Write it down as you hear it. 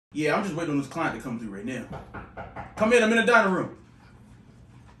Yeah, I'm just waiting on this client to come through right now. Come in, I'm in the dining room.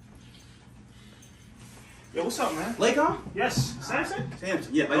 Yo, what's up, man? Lakon? Yes. Samson?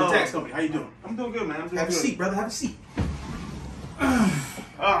 Samson, yeah, like the tax company. How you doing? I'm doing good, man. I'm doing Have good. a seat, brother. Have a seat.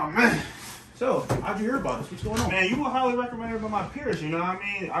 Oh, man. So, how'd you hear about this? What's going on? Man, you were highly recommended by my peers, you know what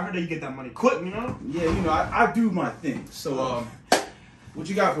I mean? I heard that you get that money quick, you know? Yeah, you know, I do my thing. So, what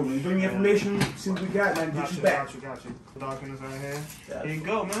you got for me? Bring me information, see what we got, and I can get you back. Got you. Documents right here. That's Here you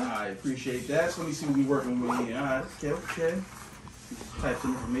go, man. I appreciate that. So let me see what we're working with here. All right, okay. Type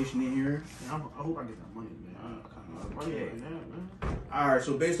some information in here. Yeah, I hope I get that money, man. Okay. All right,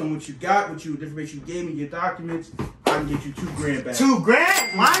 so based on what you got, the information you gave me, your documents, I can get you $2,000 back.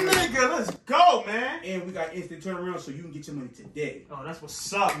 $2,000? My nigga, let's go, man. And we got instant turnaround, so you can get your money today. Oh, that's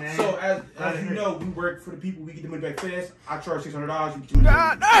what's up, man. So as you know, we work for the people. We get the money back fast. I charge $600. You get your money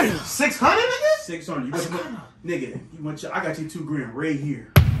back. God, 600, nigga? 600. You want nigga? You want I got you $2,000 right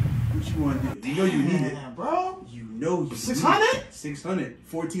here. What you want to do? You know you need it, bro. You know you 600? 600.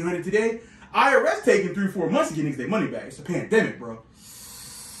 1,400 today. IRS taking 3-4 months to get niggas their money back. It's a pandemic, bro.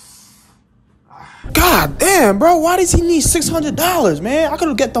 God damn, bro. Why does he need $600, man? I could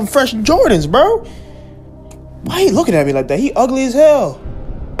have get them fresh Jordans, bro. Why he looking at me like that? He ugly as hell.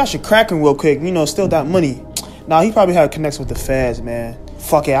 I should crack him real quick. You know, steal that money. Nah, he probably had a connection with the feds, man.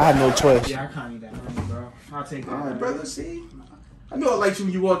 Fuck it, I had no choice. Yeah, I can't need that money, bro. I'll take that. All right, brother. See, I know I liked you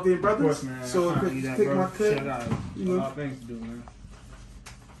when you walked in, brother. Of course, man. So pick my cut. Shit, I got you know, a lot of things to do, man.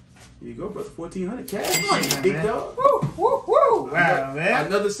 Here you go, brother. 1,400 cash money, big dog. Woo, woo, woo. Wow, man.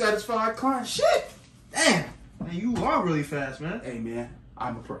 Another satisfied client. Shit. Damn. Man, you are really fast, man. Hey, man,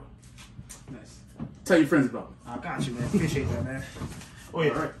 I'm a pro. Nice. Tell your friends about me. I got you, man. Appreciate that, man. Oh,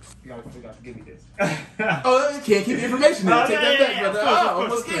 yeah. All right. You got to give me this. Oh, you can't keep the information there. Take that back, brother. Of I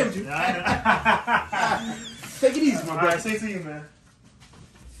almost course. scammed you. Yeah, Take it easy, my all brother. right, same to you, man.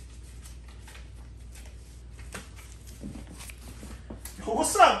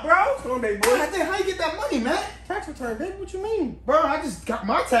 What's up, bro? Come on, baby boy. How you get that money, man? Tax return, baby. What you mean? Bro, I just got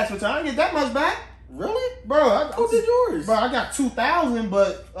my tax return. I didn't get that much back. Really? Bro, Who did yours? Bro, I got 2,000,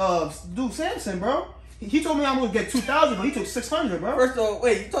 but dude Samson, bro. He told me I'm gonna get 2,000, but he took 600, bro. First of all,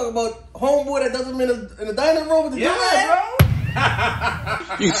 wait, you talking about homeboy that does them in the dining room with the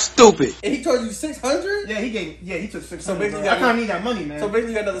bro. You stupid. And he charged you 600? Yeah, he took 600. So basically, I kind of need that money, man. So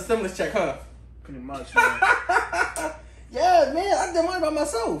basically, you got another stimulus check, huh? Pretty much, man. Yeah, man, I did mine by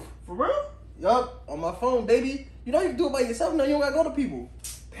myself. For real? Yup, on my phone, baby. You know you can do it by yourself now. You don't gotta go to people.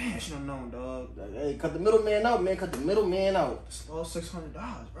 Damn, I should have known, dog. Like, hey, cut the middleman out, man. Cut the middleman out. It's all $600,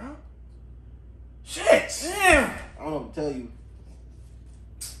 bro. Shit. Damn. I don't know what to tell you.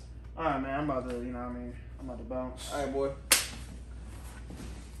 All right, man. I'm about to, you know what I mean? I'm about to bounce. All right, boy.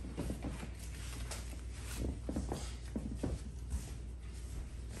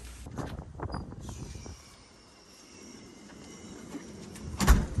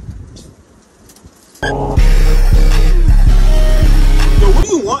 Yo, what do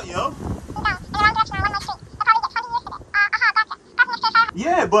you want, yo?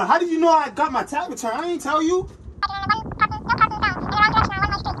 Yeah, but how did you know I got my tax return? I didn't tell you.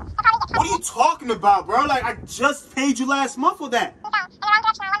 What are you talking about, bro? Like, I just paid you last month for that.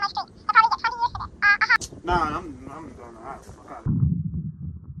 Nah, I'm going to...